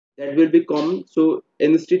that will be common. So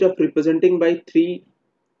instead of representing by three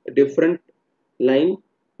different line,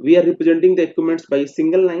 we are representing the equipments by a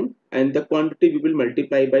single line, and the quantity we will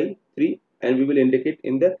multiply by 3 and we will indicate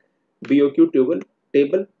in the BOQ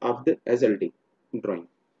table of the SLD drawing.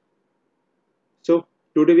 So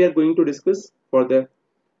today we are going to discuss for the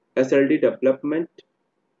SLD development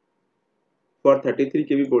for 33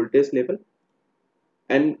 kV voltage level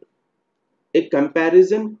and a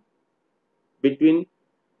comparison between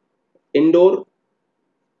indoor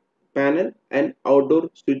panel and outdoor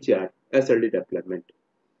switchyard SLD development.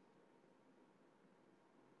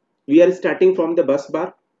 We are starting from the bus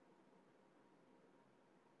bar.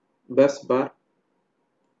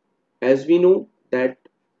 As we know that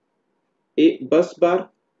a bus bar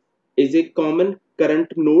is a common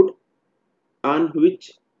current node on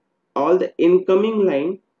which all the incoming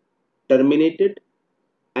line terminated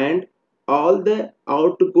and all the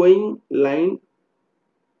outgoing line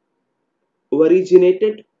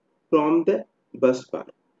originated from the bus bar.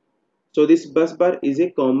 So this bus bar is a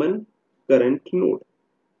common current node,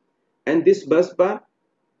 and this bus bar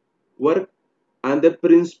work on the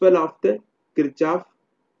principle of the Kirchhoff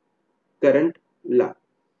current law.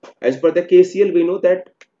 As per the KCL, we know that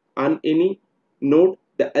on any node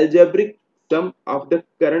the algebraic sum of the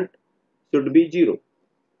current should be 0.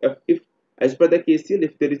 If as per the KCL,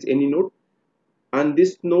 if there is any node on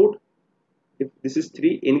this node, if this is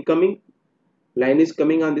 3, incoming line is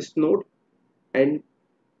coming on this node and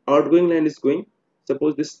outgoing line is going,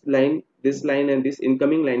 suppose this line and this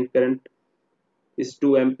incoming line current is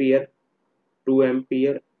 2 ampere, 2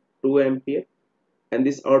 ampere, 2 ampere, and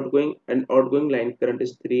this outgoing line current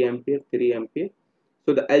is 3 ampere, 3 ampere.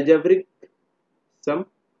 So the algebraic sum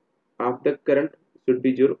of the current should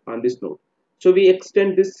be 0 on this node. So we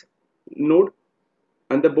extend this node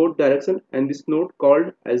on the both direction, and this node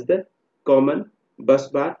called as the common bus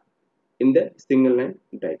bar in the single line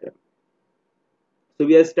diagram. So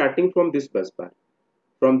we are starting from this bus bar,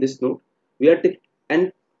 from this node.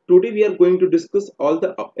 And today we are going to discuss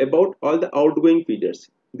about all the outgoing feeders.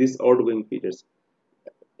 These outgoing feeders.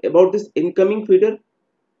 About this incoming feeder,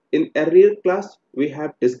 in earlier class we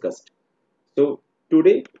have discussed. So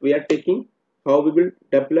today we are taking how we will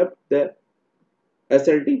develop the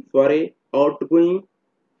SLD for a outgoing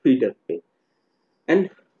feeder. And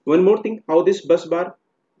one more thing, how this bus bar,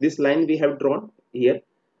 this line we have drawn here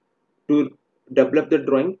to develop the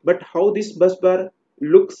drawing, but how this bus bar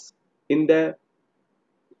looks in the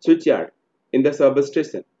switchyard, in the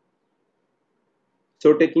substation.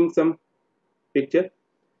 So taking some picture,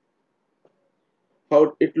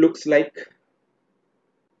 how it looks like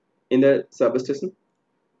in the substation.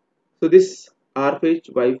 So this R phase,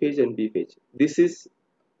 Y phase and B phase. This is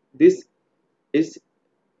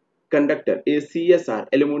conductor, a CSR,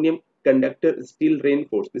 aluminum conductor, steel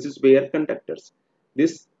reinforced. This is bare conductors.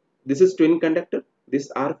 This is twin conductor, this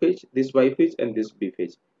R phase, this Y phase and this B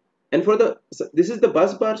phase. And for this is the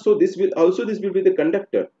bus bar, so this will be the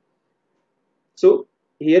conductor. So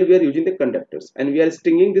here we are using the conductors, and we are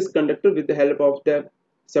stringing this conductor with the help of the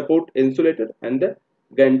support insulator and the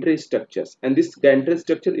gantry structures, and this gantry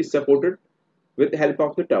structure is supported with the help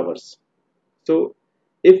of the towers. So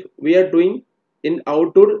if we are doing in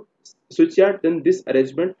outdoor switchyard, then this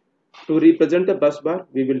arrangement to represent the bus bar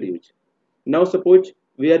we will use. Now suppose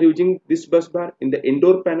we are using this bus bar in the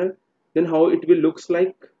indoor panel, then how it will looks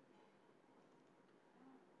like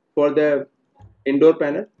for the indoor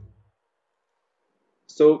panel.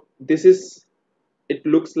 So this is, it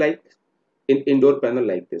looks like in indoor panel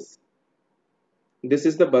like this. This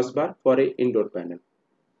is the bus bar for a indoor panel.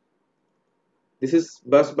 This is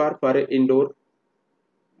bus bar for a indoor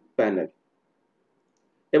panel.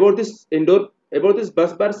 About this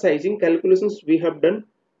bus bar sizing calculations we have done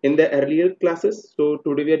in the earlier classes. So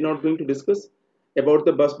today we are not going to discuss about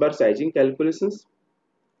the bus bar sizing calculations.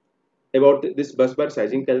 About this bus bar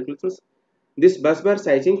sizing calculations. This bus bar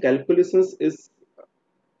sizing calculations is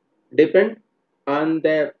depend on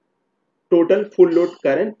the total full load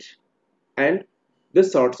current and the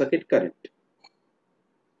short circuit current.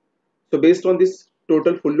 So based on this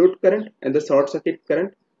total full load current and the short circuit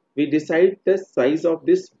current, we decide the size of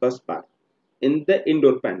this bus bar in the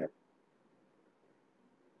indoor panel.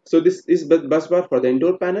 So this is bus bar for the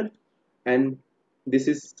indoor panel, and this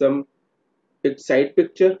is some side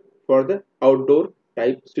picture for the outdoor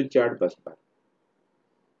type switchyard bus bar.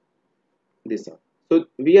 This one. So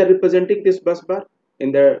we are representing this bus bar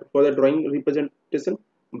in the for the drawing representation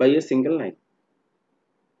by a single line.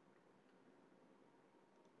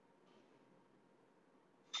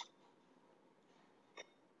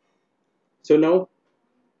 So now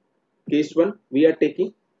case 1, we are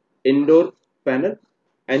taking indoor panel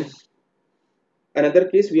And another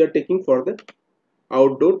case we are taking for the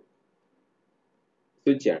outdoor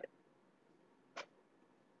switchyard.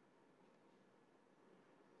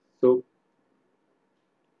 So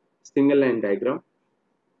single line diagram,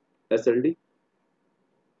 SLD.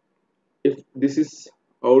 If this is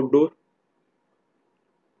outdoor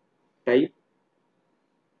type,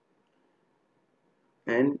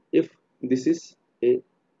 and if this is a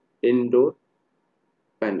indoor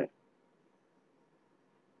panel,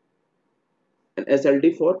 and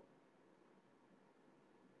SLD for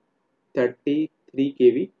 33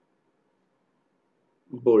 kV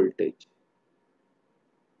voltage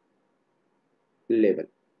level.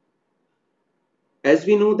 As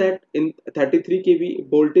we know that in 33 kV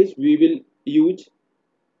voltage we will use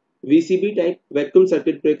VCB type, vacuum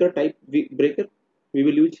circuit breaker type breaker. We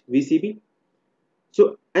will use VCB.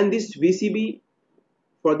 So, and this VCB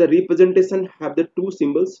for the representation have the two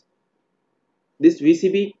symbols. This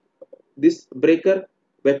VCB, this breaker,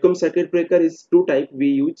 vacuum circuit breaker is two type we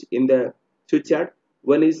use in the switchyard.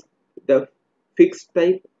 One is the fixed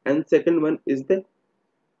type and second one is the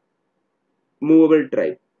movable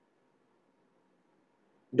type,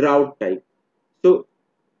 drought type. So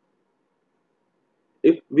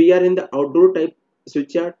if we are in the outdoor type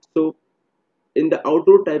switchyard, so in the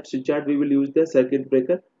outdoor type switchyard we will use the circuit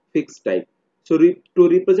breaker fixed type. So to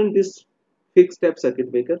represent this fixed type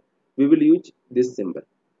circuit breaker we will use this symbol.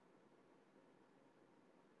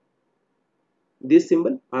 This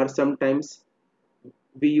symbol are sometimes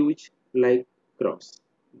we use like cross,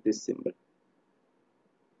 this symbol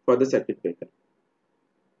for the circuit breaker,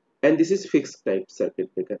 and this is fixed type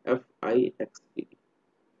circuit breaker, FIXED.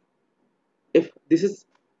 If this is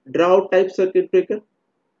drought type circuit breaker,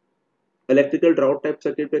 electrical drought type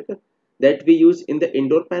circuit breaker that we use in the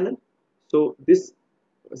indoor panel, so this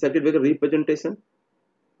circuit breaker representation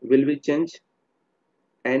will be changed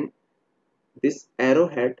and this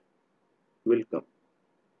arrowhead will come.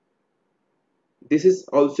 This is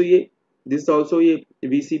also a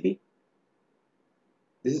VCB.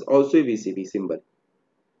 This is also a VCB symbol.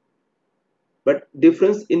 But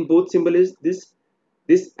difference in both symbol is this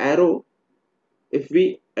arrow. If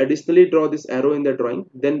we additionally draw this arrow in the drawing,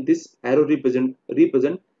 then this arrow represent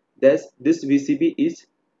that this VCB is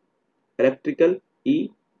electrical ED,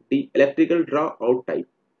 electrical draw out type.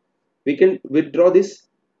 We can withdraw this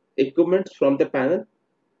equipment from the panel.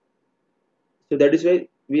 So that is why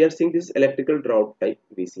we are seeing this electrical drought type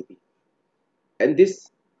VCB. And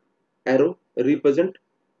this arrow represent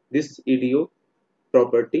this EDO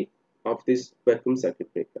property of this vacuum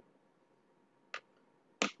circuit breaker.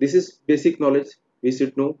 This is basic knowledge we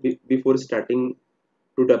should know before starting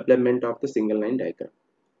to development of the single line diagram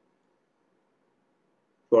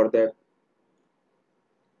for the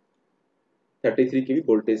 33 kV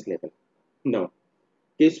voltage level. Now,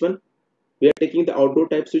 case 1, we are taking the outdoor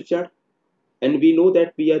type switchyard and we know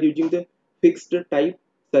that we are using the fixed type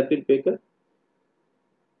circuit breaker.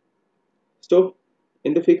 So,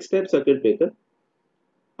 in the fixed type circuit breaker,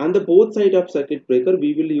 on the both side of circuit breaker,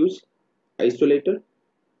 we will use isolator.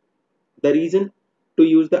 The reason to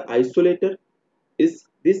use the isolator is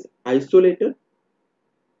this isolator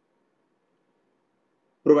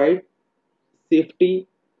provide safety,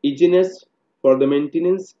 easiness for the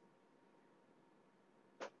maintenance.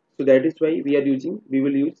 So that is why we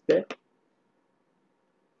will use the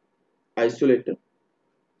isolator.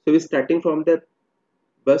 So we're starting from the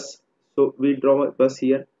bus. So we draw a bus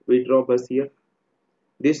here, we draw bus here.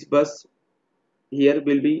 This bus here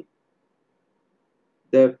will be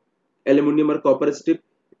the aluminum or copper strip.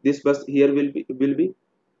 This bus here will be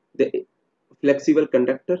the flexible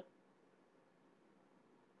conductor,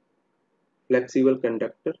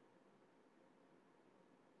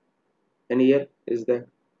 and here is the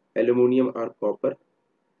aluminum or copper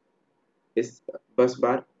is bus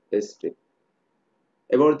bar strip.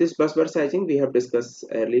 About this bus bar sizing we have discussed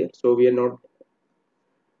earlier, so we are not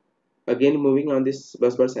again moving on this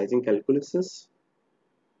bus bar sizing calculations.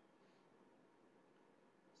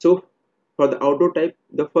 So for the outdoor type,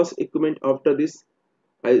 the first equipment after this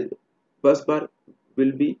bus bar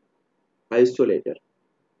will be isolator.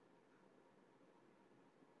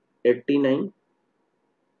 89.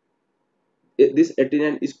 This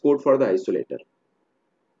 89 is code for the isolator.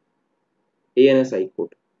 ANSI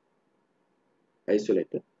code.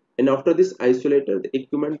 Isolator. And after this isolator, the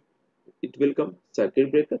equipment it will come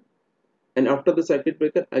circuit breaker. And after the circuit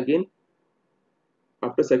breaker, again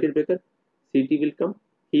after circuit breaker, CT will come.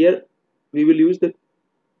 Here we will use the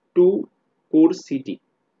two core CT,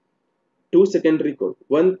 two secondary core.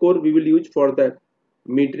 One core we will use for the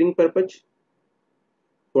metering purpose,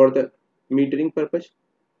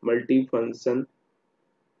 multi-function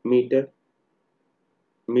meter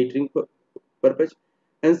metering purpose,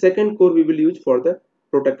 and second core we will use for the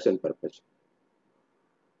protection purpose.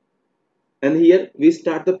 And here we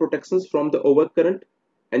start the protections from the overcurrent,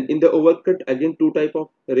 and in the overcurrent again two type of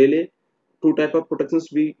relay, two type of protections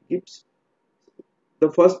we gives.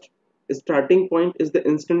 The first starting point is the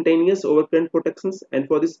instantaneous overcurrent protections, and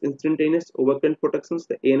for this instantaneous overcurrent protections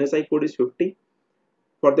the ANSI code is 50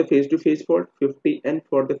 for the phase to phase fault, 50 and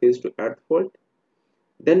for the phase to earth fault.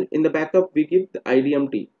 Then in the backup we give the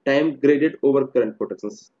IDMT, time graded overcurrent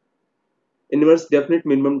protections, inverse definite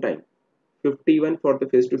minimum time, 51 for the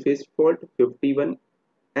phase to phase fault, 51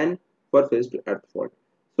 and for phase to earth fault.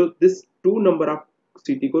 So this two number of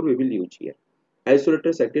CT core we will use here.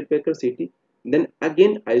 Isolator, circuit breaker, CT, then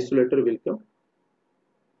again isolator will come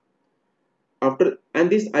after,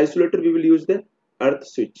 and this isolator we will use the earth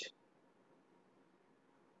switch,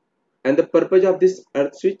 and the purpose of this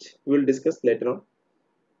earth switch we will discuss later on.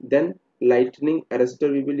 Then lightning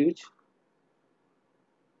arrestor we will use,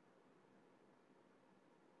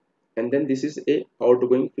 and then this is a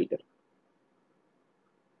outgoing feeder.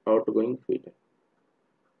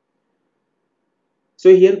 So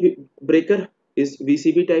here breaker is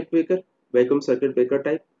VCB type breaker, vacuum circuit breaker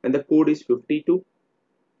type, and the code is 52.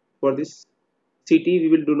 For this CT we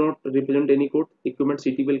will do not represent any code, equipment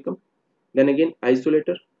CT will come. Then again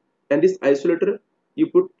isolator, and this isolator you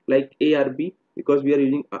put like A or B because we are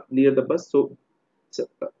using near the bus, so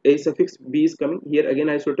A suffix B is coming here, again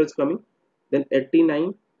isolator is coming, then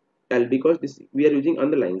 89 L because this we are using on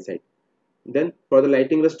the line side. Then for the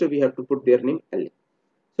lighting arrestor we have to put their name L.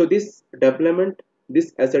 So this deployment,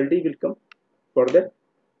 this SLD will come for the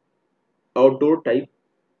outdoor type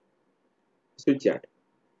switchyard.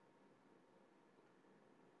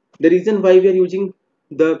 The reason why we are using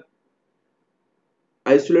the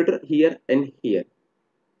isolator here and here,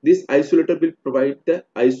 this isolator will provide the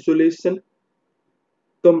isolation,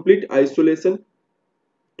 complete isolation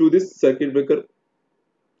to this circuit breaker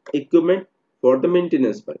equipment for the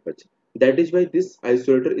maintenance purpose. That is why this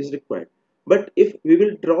isolator is required. But if we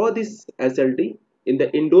will draw this SLD in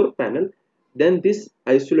the indoor panel, then this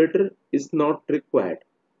isolator is not required.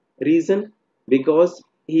 Reason, because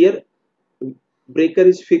here breaker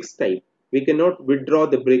is fixed type, we cannot withdraw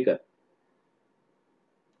the breaker,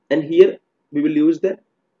 and here we will use the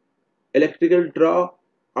electrical draw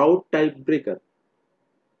out type breaker.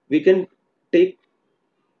 We can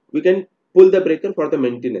pull the breaker for the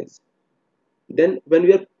maintenance. Then when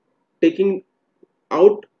we are taking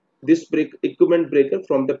out this equipment breaker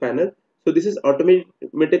from the panel, so this is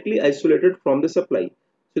automatically isolated from the supply.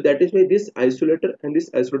 So that is why this isolator and this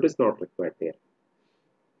isolator is not required there.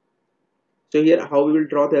 So here how we will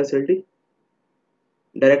draw the SLD?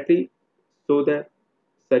 Directly show the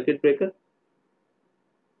circuit breaker,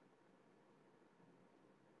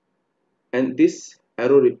 and this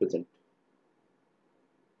arrow represent,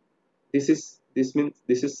 this means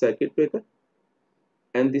this is circuit breaker,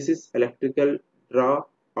 and this is electrical draw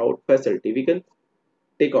out facility. We can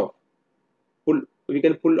take off, we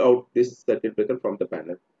can pull out this circuit breaker from the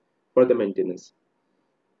panel for the maintenance.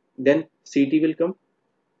 Then CT will come,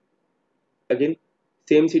 again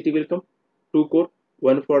same CT will come, two core,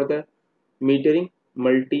 one for the metering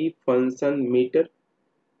multi-function meter,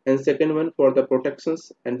 and second one for the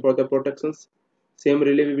protections. And for the protections same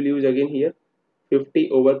relay we will use again here,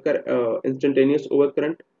 50 instantaneous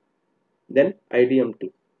overcurrent, then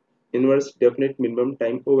IDMT, inverse definite minimum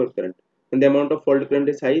time overcurrent. When the amount of fault current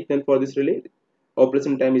is high, then for this relay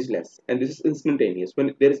operation time is less, and this is instantaneous.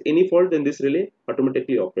 When there is any fault, then this relay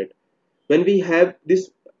automatically operate. When we have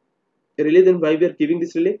this relay, then why we are giving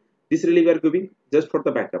this relay? This relay we are giving just for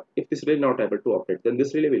the backup. If this relay is not able to operate, then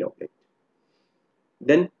this relay will operate.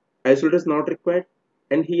 Then isolator is not required,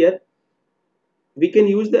 and here we can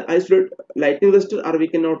use the isolate lightning resistor or we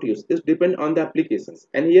cannot use. This depend on the applications.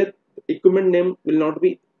 And here equipment name will not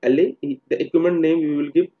be LA, the equipment name we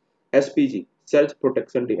will give SPG, surge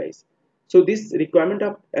protection device. So this requirement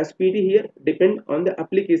of SPD here depend on the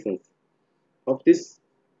applications of this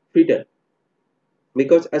feeder,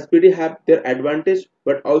 because SPD have their advantage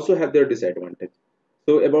but also have their disadvantage.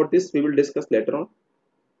 So about this we will discuss later on.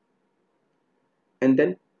 And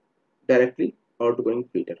then directly outgoing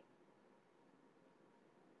feeder.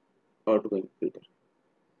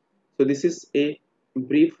 So this is a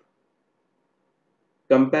brief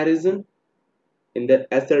comparison in the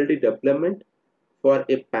SLD development for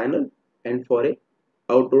a panel and for a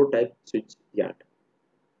outdoor type switch yard.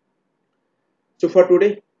 So for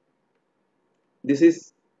today, this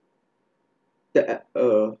is the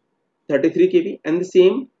 33 kV, and the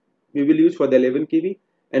same we will use for the 11 kV,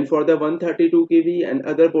 and for the 132 kV and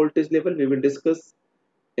other voltage level we will discuss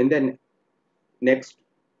in the next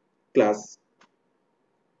class.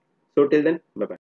 So till then, bye bye.